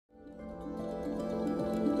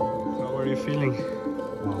you feeling?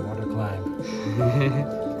 Wow, what a climb.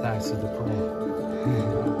 Thanks to the pro.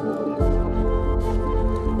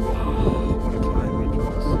 What a climb it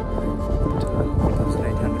was.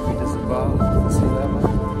 1,800 meters above sea level.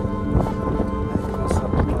 And it goes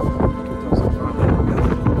up to 2,500 meters.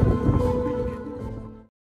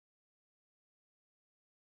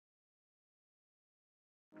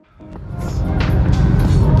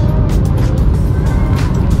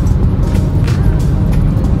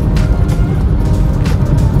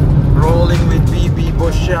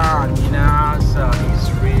 You know, so he's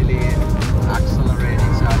really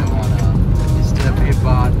accelerating, so I don't want to disturb him,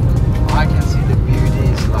 but I can see the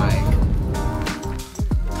beauties like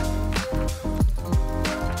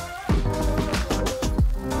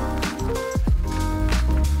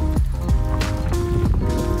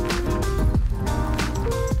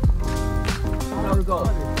How to go?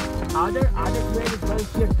 Other way is going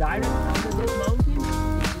here direct under this mountain.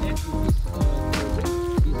 It's left with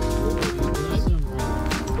this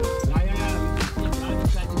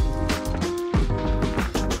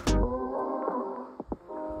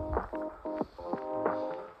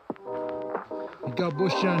you got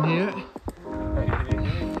bush down here.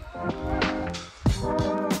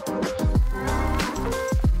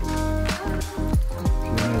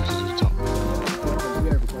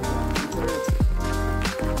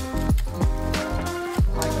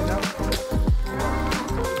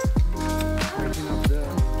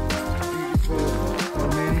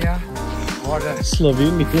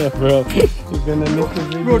 Slovenia, bro. You're gonna need to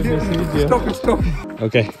video this video. Stop.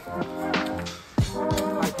 Okay.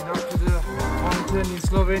 Hiking up to the mountain in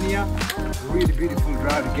Slovenia. Really beautiful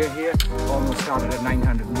drive to get here. Almost started at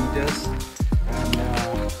 900 meters. And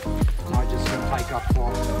now just gonna hike up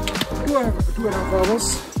for 2.5 hours.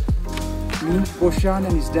 Me, Boshan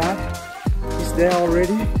and his dad. He's there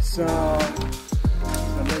already. So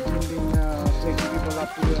he's a legend in taking people up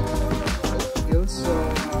to the hills. So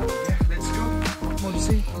yeah, let's go. What more to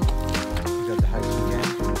see? We got the hiking again.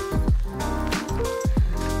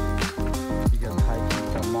 We got the hiking.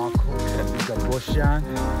 We got Marco. We got Boshan.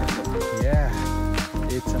 Yeah,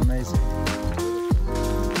 it's amazing.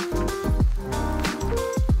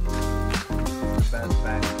 The best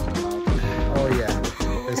band. Oh yeah,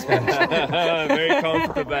 it's fantastic. Very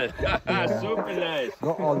comfortable. Super nice.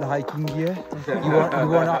 Got all the hiking gear.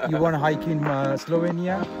 You want to hike in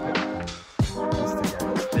Slovenia?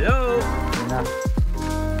 Hello. Yeah.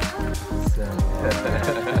 So.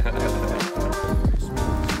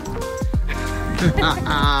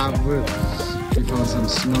 We found some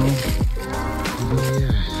snow. Oh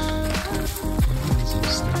yeah. We found some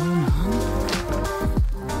snow, man.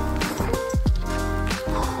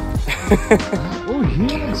 Oh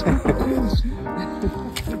yeah, it's pretty cool snow.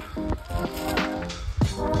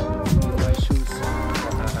 My shoes.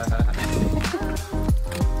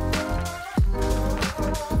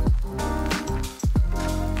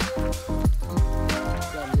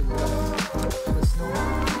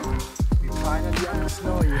 We finally on the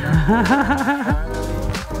snow, you know.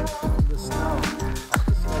 Finally on the snow. Up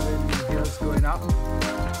the Slovenian hills going up.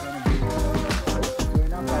 It's gonna be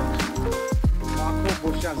going up, and Marco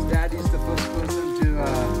Boshan's dad is the first person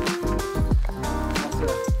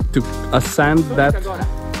To ascend that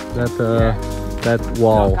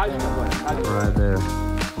wall right there. So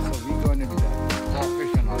we're going to be that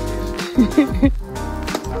professional here.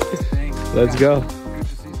 That's the thing. Let's go. Good to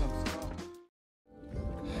see some snow.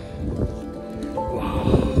 Wow,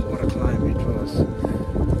 what a climb it was.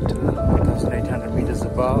 To 1,800 meters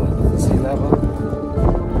above sea level.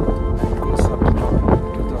 And it goes up to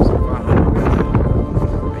 2,500 meters.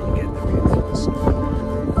 Where you get the view through the snow.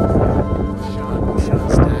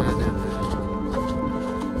 Boshan's dad.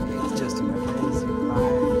 It's just an amazing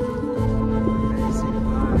climb. Amazing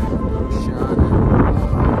climb. Boshan.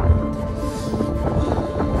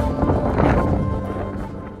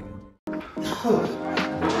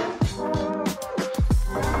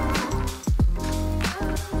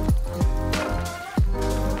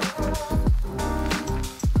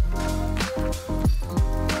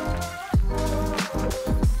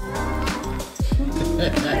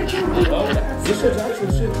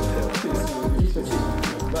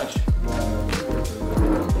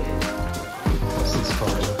 What's this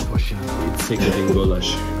called? Boshan. It's chicken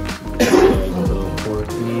goulash. Pork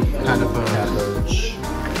meat, Kind of a cabbage,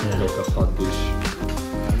 like a hot dish.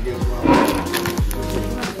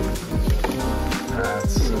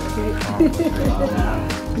 That's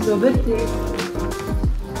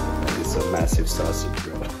It's a massive sausage,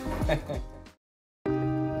 bro.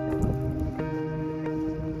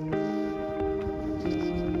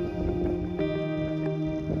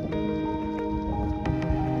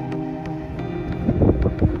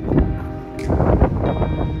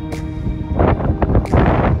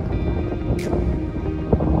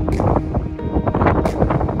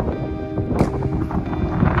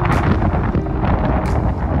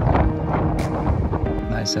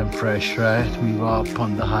 Nice and fresh, right? We were up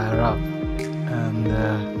on the higher up, and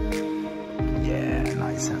yeah,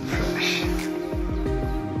 nice and fresh.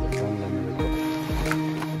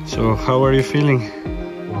 So, how are you feeling?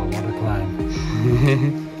 Wow, what a climb!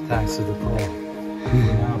 Thanks to the pro.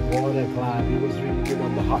 Yeah, what a climb! It was really good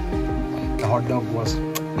on the hot. The hot dog was.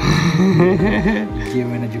 It gave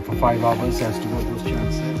energy for 5 hours as to what those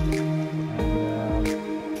chants said.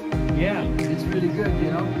 And yeah, it's really good,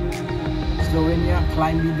 you know. Slovenia,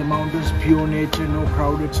 climbing the mountains, pure nature, no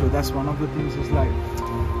crowded. So that's one of the things. Is like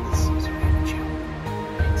this is really chill.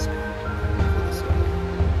 It's good.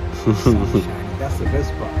 Sun shining. That's the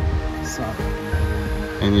best part. Sun.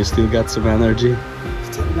 And you still got some energy?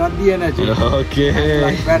 Still got the energy. Okay.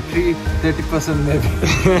 Like battery, 30% maybe.